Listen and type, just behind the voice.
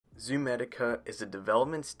Zomedica is a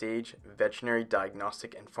development stage veterinary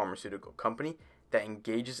diagnostic and pharmaceutical company that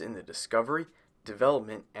engages in the discovery,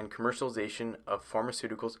 development, and commercialization of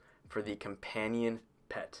pharmaceuticals for the companion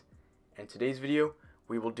pet. In today's video,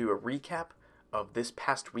 we will do a recap of this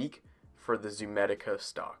past week for the Zomedica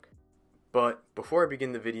stock. But before I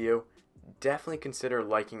begin the video, definitely consider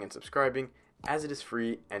liking and subscribing as it is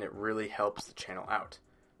free and it really helps the channel out.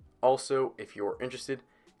 Also, if you're interested,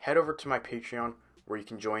 head over to my Patreon where you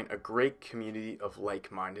can join a great community of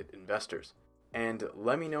like-minded investors. And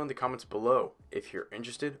let me know in the comments below if you're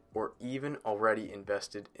interested or even already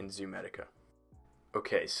invested in Zomedica.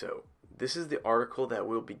 Okay, so this is the article that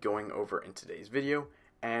we'll be going over in today's video,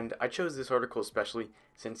 and I chose this article especially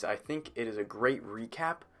since I think it is a great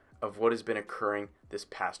recap of what has been occurring this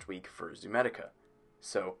past week for Zomedica.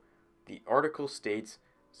 So, the article states,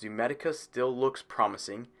 Zomedica still looks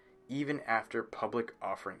promising even after public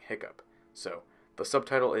offering hiccup. So, the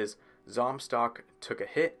subtitle is, ZOM stock took a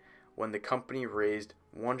hit when the company raised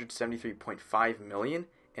 $173.5 million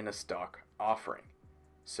in a stock offering.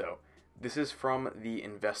 So, this is from the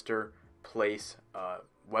Investor Place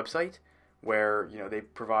website where, they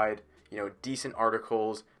provide, decent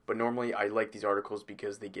articles, but normally I like these articles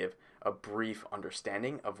because they give a brief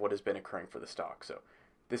understanding of what has been occurring for the stock. So,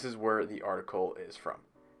 this is where the article is from.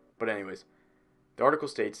 But anyways, the article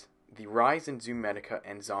states, the rise in Zomedica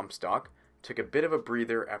and ZOM stock took a bit of a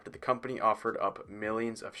breather after the company offered up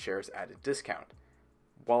millions of shares at a discount.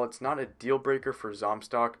 While it's not a deal breaker for ZOM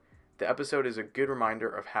stock, the episode is a good reminder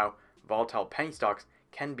of how volatile penny stocks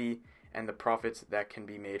can be and the profits that can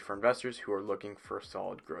be made for investors who are looking for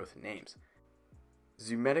solid growth names.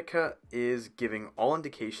 Zomedica is giving all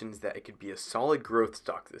indications that it could be a solid growth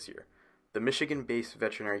stock this year. The Michigan-based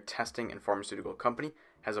veterinary testing and pharmaceutical company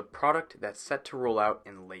has a product that's set to roll out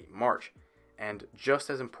in late March. And just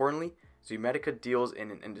as importantly, Zomedica deals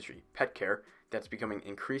in an industry, pet care, that's becoming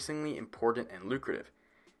increasingly important and lucrative.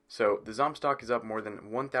 So the ZOM stock is up more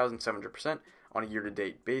than 1,700% on a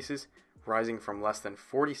year-to-date basis, rising from less than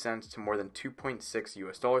 40 cents to more than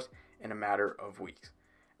 $2.6 in a matter of weeks.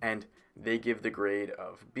 And they give the grade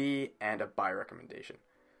of B and a buy recommendation.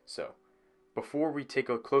 So before we take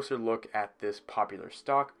a closer look at this popular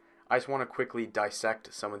stock, I just want to quickly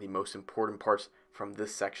dissect some of the most important parts from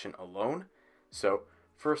this section alone. So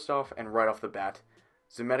first off, and right off the bat,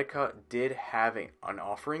 Zomedica did have an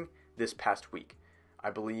offering this past week.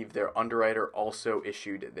 I believe their underwriter also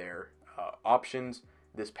issued their options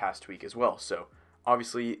this past week as well. So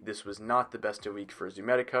obviously this was not the best of week for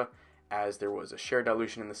Zomedica as there was a share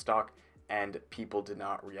dilution in the stock and people did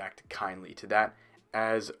not react kindly to that,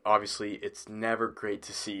 as obviously it's never great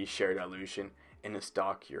to see share dilution in a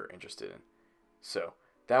stock you're interested in. So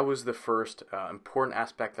that was the first important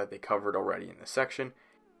aspect that they covered already in this section.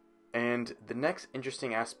 And the next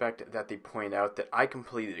interesting aspect that they point out that I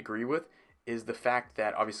completely agree with is the fact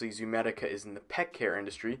that obviously Zomedica is in the pet care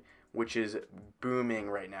industry, which is booming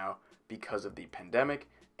right now because of the pandemic,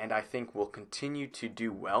 and I think will continue to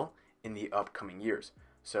do well in the upcoming years.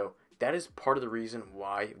 So that is part of the reason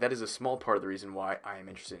why, that is a small part of the reason why I am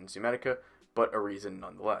interested in Zomedica, but a reason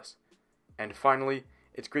nonetheless. And finally,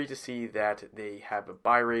 it's great to see that they have a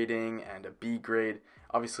buy rating and a B grade.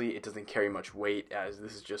 Obviously, it doesn't carry much weight as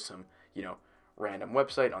this is just some, random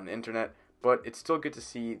website on the internet, but it's still good to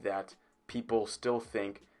see that people still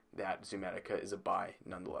think that Zomedica is a buy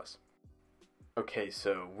nonetheless. Okay,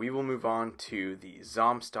 so we will move on to the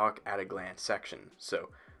ZOM stock at a glance section. So,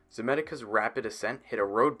 Zomedica's rapid ascent hit a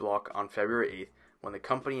roadblock on February 8th when the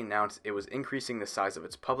company announced it was increasing the size of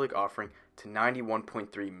its public offering to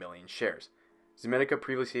 91.3 million shares. Zomedica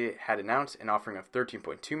previously had announced an offering of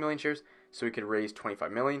 13.2 million shares, so it could raise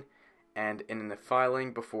 25 million, and in the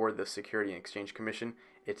filing before the Securities and Exchange Commission,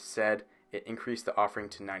 it said it increased the offering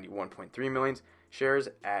to 91.3 million shares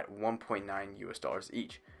at $1.9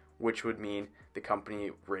 each, which would mean the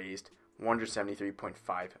company raised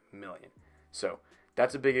 173.5 million. So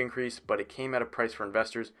that's a big increase, but it came at a price for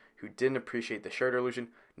investors who didn't appreciate the share dilution,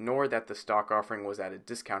 nor that the stock offering was at a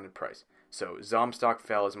discounted price. So ZOM stock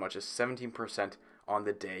fell as much as 17% on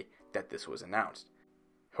the day that this was announced.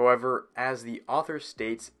 However, as the author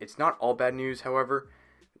states, it's not all bad news, however.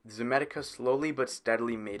 Zomedica slowly but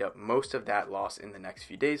steadily made up most of that loss in the next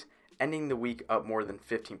few days, ending the week up more than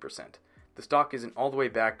 15%. The stock isn't all the way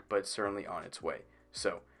back, but certainly on its way.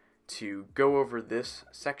 So, to go over this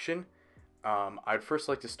section, I'd first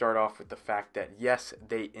like to start off with the fact that yes,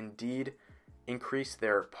 they indeed increased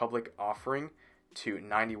their public offering to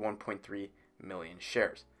 91.3 million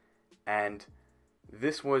shares. And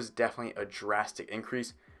this was definitely a drastic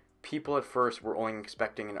increase. People at first were only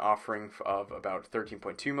expecting an offering of about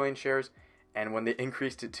 13.2 million shares, And when they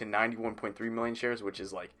increased it to 91.3 million shares, which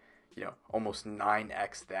is like, almost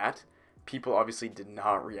 9x that, people obviously did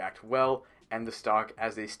not react well, and the stock,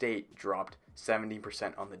 as they state, dropped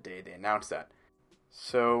 70% on the day they announced that.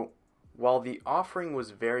 So, while the offering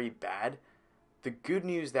was very bad, the good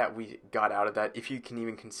news that we got out of that, if you can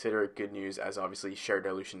even consider it good news, as obviously share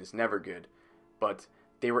dilution is never good, but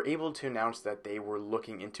they were able to announce that they were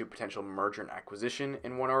looking into potential merger and acquisition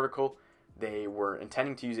in one article. They were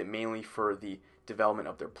intending to use it mainly for the development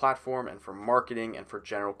of their platform and for marketing and for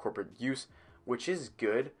general corporate use, which is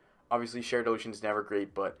good. Obviously, share dilution is never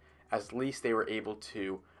great, but at least they were able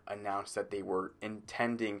to announce that they were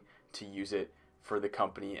intending to use it for the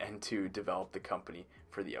company and to develop the company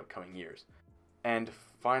for the upcoming years. And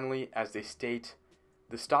finally, as they state,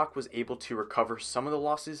 the stock was able to recover some of the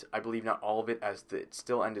losses. I believe not all of it, as it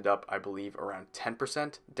still ended up, I believe, around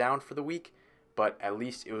 10% down for the week, but at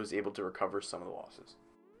least it was able to recover some of the losses.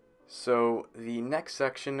 So the next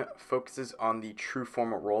section focuses on the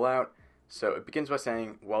Truforma rollout. So it begins by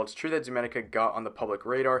saying, while it's true that Zomedica got on the public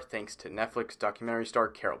radar thanks to Netflix documentary star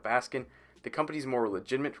Carol Baskin, the company's more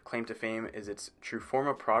legitimate claim to fame is its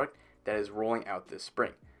Truforma product that is rolling out this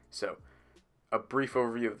spring. So a brief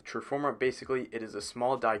overview of the Truforma. Basically, it is a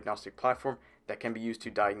small diagnostic platform that can be used to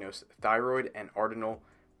diagnose thyroid and adrenal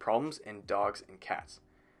problems in dogs and cats.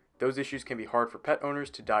 Those issues can be hard for pet owners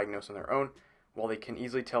to diagnose on their own. While they can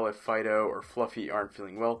easily tell if Fido or Fluffy aren't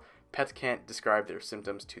feeling well, pets can't describe their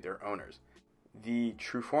symptoms to their owners. The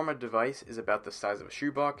Truforma device is about the size of a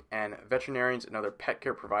shoebox, and veterinarians and other pet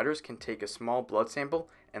care providers can take a small blood sample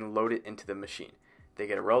and load it into the machine. They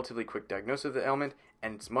get a relatively quick diagnosis of the ailment,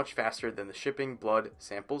 and it's much faster than the shipping blood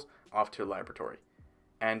samples off to a laboratory.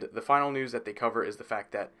 And the final news that they cover is the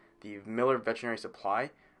fact that the Miller Veterinary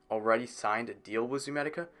Supply already signed a deal with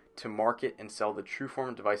Zomedica to market and sell the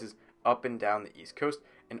Truforma devices up and down the East Coast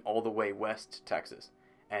and all the way west to Texas.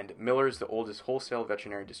 And Miller is the oldest wholesale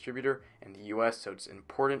veterinary distributor in the US, so it's an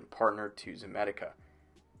important partner to Zomedica.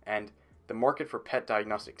 And the market for pet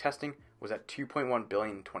diagnostic testing was at $2.1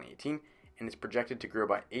 billion in 2018 and is projected to grow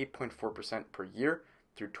by 8.4% per year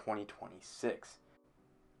through 2026.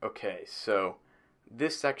 Okay, so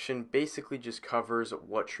this section basically just covers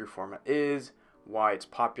what Truforma is, why it's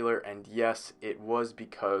popular, and yes, it was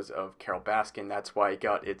because of Carol Baskin. That's why it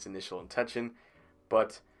got its initial attention.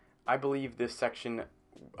 But I believe this section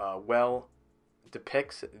well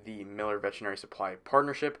depicts the Miller Veterinary Supply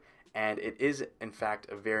partnership, and it is in fact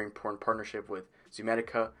a very important partnership with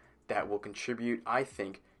Zomedica that will contribute, I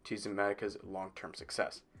think, to Zomedica's long-term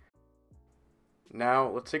success. Now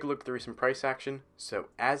let's take a look at the recent price action. So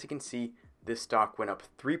as you can see, this stock went up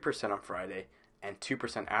 3% on Friday and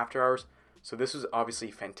 2% after hours. So this was obviously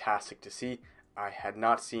fantastic to see. I had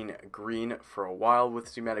not seen green for a while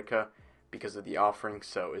with Zomedica because of the offering,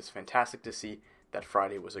 so it's fantastic to see that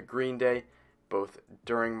Friday was a green day, both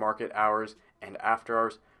during market hours and after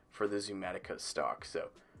hours for the Zomedica stock. So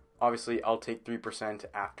obviously I'll take 3%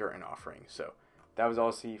 after an offering. So that was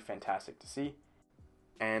obviously fantastic to see.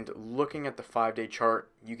 And looking at the 5-day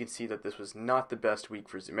chart, you can see that this was not the best week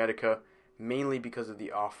for Zomedica, mainly because of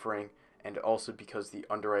the offering and also because the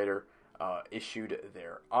underwriter issued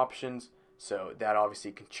their options. So that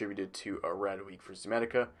obviously contributed to a red week for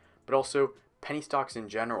Zomedica, but also penny stocks in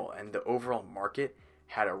general and the overall market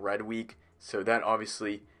had a red week. So that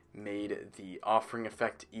obviously made the offering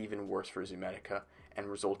effect even worse for Zomedica and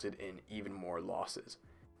resulted in even more losses.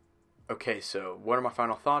 Okay, so what are my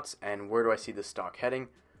final thoughts and where do I see this stock heading?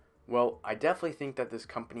 Well, I definitely think that this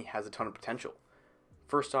company has a ton of potential.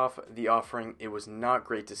 First off, the offering, it was not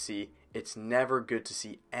great to see. It's never good to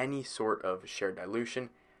see any sort of share dilution.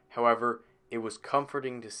 However, it was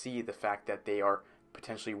comforting to see the fact that they are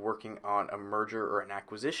potentially working on a merger or an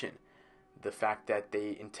acquisition. The fact that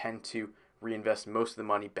they intend to reinvest most of the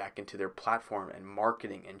money back into their platform and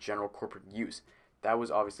marketing and general corporate use. That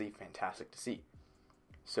was obviously fantastic to see.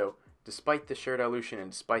 So, despite the share dilution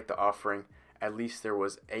and despite the offering, at least there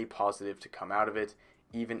was a positive to come out of it,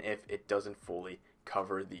 even if it doesn't fully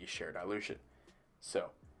cover the share dilution. So,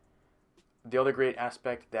 the other great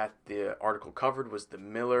aspect that the article covered was the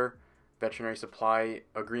Miller Veterinary Supply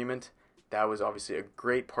Agreement. That was obviously a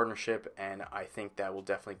great partnership, and I think that will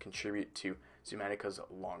definitely contribute to Zomedica's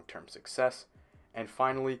long-term success. And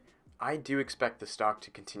finally, I do expect the stock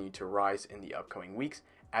to continue to rise in the upcoming weeks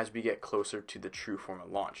as we get closer to the Truforma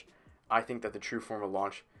launch. I think that the Truforma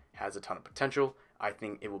launch has a ton of potential. I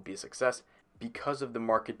think it will be a success because of the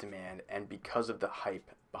market demand and because of the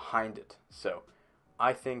hype behind it. So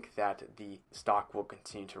I think that the stock will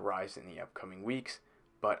continue to rise in the upcoming weeks,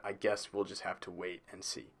 but I guess we'll just have to wait and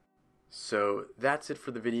see. So that's it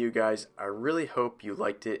for the video, guys. I really hope you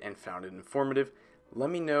liked it and found it informative. Let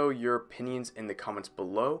me know your opinions in the comments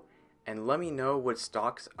below, and let me know what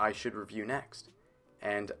stocks I should review next.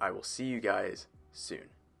 And I will see you guys soon.